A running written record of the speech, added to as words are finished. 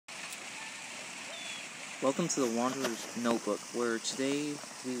Welcome to the Wanderers Notebook, where today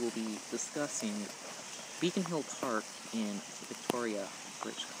we will be discussing Beacon Hill Park in Victoria,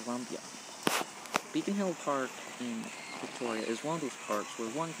 British Columbia. Beacon Hill Park in Victoria is one of those parks where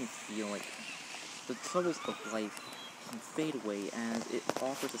one can feel like the troubles of life can fade away as it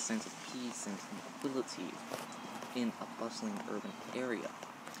offers a sense of peace and tranquility in a bustling urban area.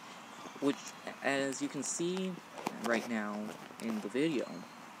 Which, as you can see right now in the video,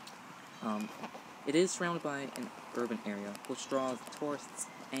 it is surrounded by an urban area which draws tourists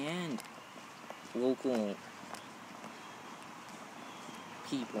and local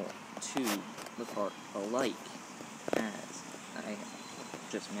people to the park alike. As I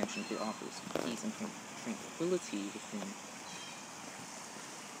just mentioned, it offers peace and tranquility within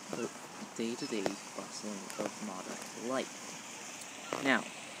the day-to-day bustling of modern life. Now,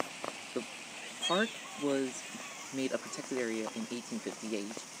 the park was made a protected area in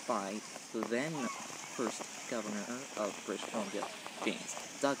 1858 by the then first governor of British Columbia, James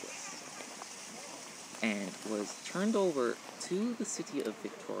Douglas, and was turned over to the city of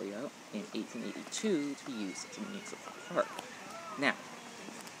Victoria in 1882 to be used as a municipal park. Now,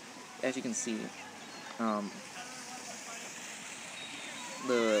 as you can see,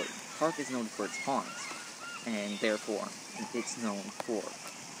 the park is known for its ponds, and therefore it's known for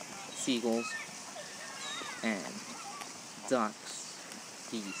seagulls and ducks,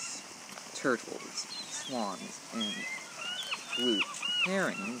 geese, turtles, swans, and blue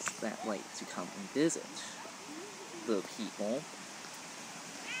herons that like to come and visit the people,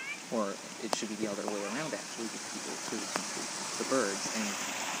 or it should be the other way around actually, the people to the birds and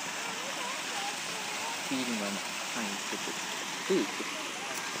feeding them tiny bits of food.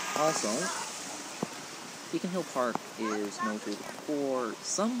 Also, Beacon Hill Park is noted for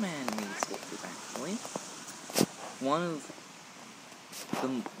some man-made sculptures actually. One of the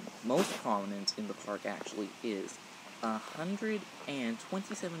most prominent in the park actually is a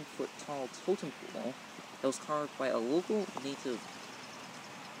 127-foot tall totem pole that was carved by a local native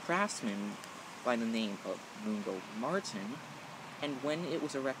craftsman by the name of Mungo Martin, and when it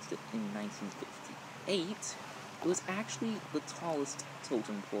was erected in 1958, it was actually the tallest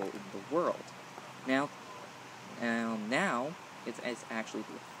totem pole in the world. Now it's actually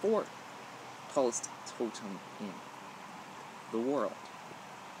the fourth tallest totem in the world.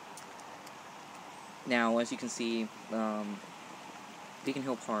 Now, as you can see, Beacon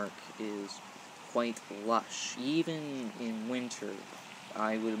Hill Park is quite lush. Even in winter,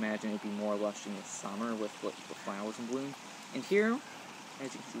 I would imagine it'd be more lush in the summer with the flowers in bloom. And here,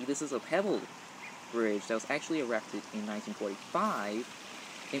 as you can see, this is a pebble bridge that was actually erected in 1945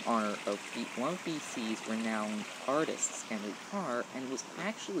 in honor of one of BC's renowned artists, Henry Carr, and was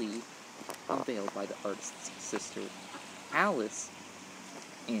actually unveiled by the artist's sister, Alice,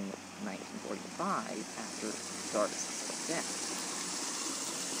 in 1945 after the artist's death.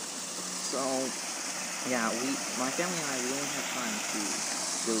 So, yeah, my family and I, we only have time to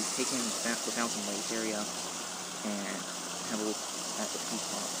really take in the Fountain Lake area and have a look at the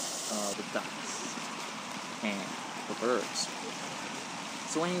peacocks, the ducks, and the birds.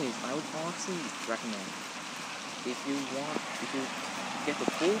 So anyways, I would honestly recommend, if you get the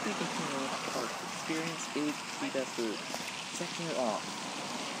full Beacon Hill Park experience, it would be best to section it off.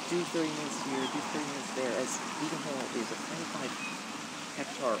 Do 30 minutes here, do 30 minutes there, as Beacon Hill is a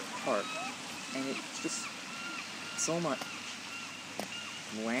 25-hectare park, and it's just so much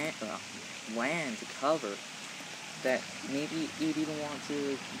land to cover that maybe you'd even want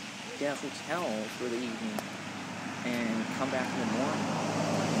to get a hotel for the evening and come back in the morning.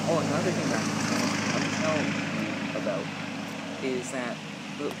 Oh, another thing that I want to tell you about is that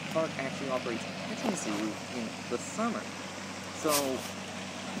the park actually operates a petting zoo in the summer. So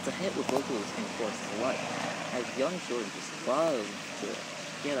it's a hit with locals and tourists alike, as young children just love to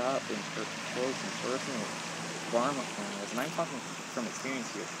get up and close and personal farm animals. And I'm talking from experience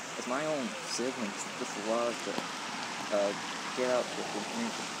here, as my own siblings just love to get up with the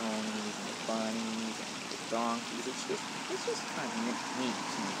miniature ponies and the bunnies and the donkeys. It's just kind of neat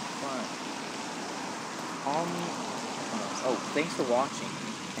and fun. Thanks for watching,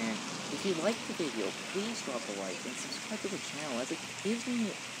 and if you liked the video, please drop a like and subscribe to the channel, as it gives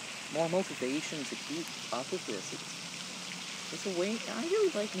me more motivation to keep up with this. It's a way, I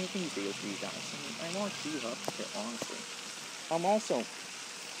really like making these videos for you guys, and I want to keep up with it, honestly. Also,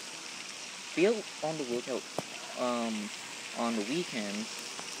 be on the lookout on the weekends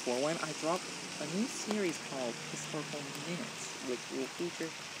for when I drop a new series called Historical Minuets, which will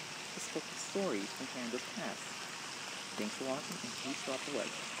feature historical stories from Canada's past. Thanks for watching, and please drop a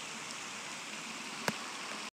like.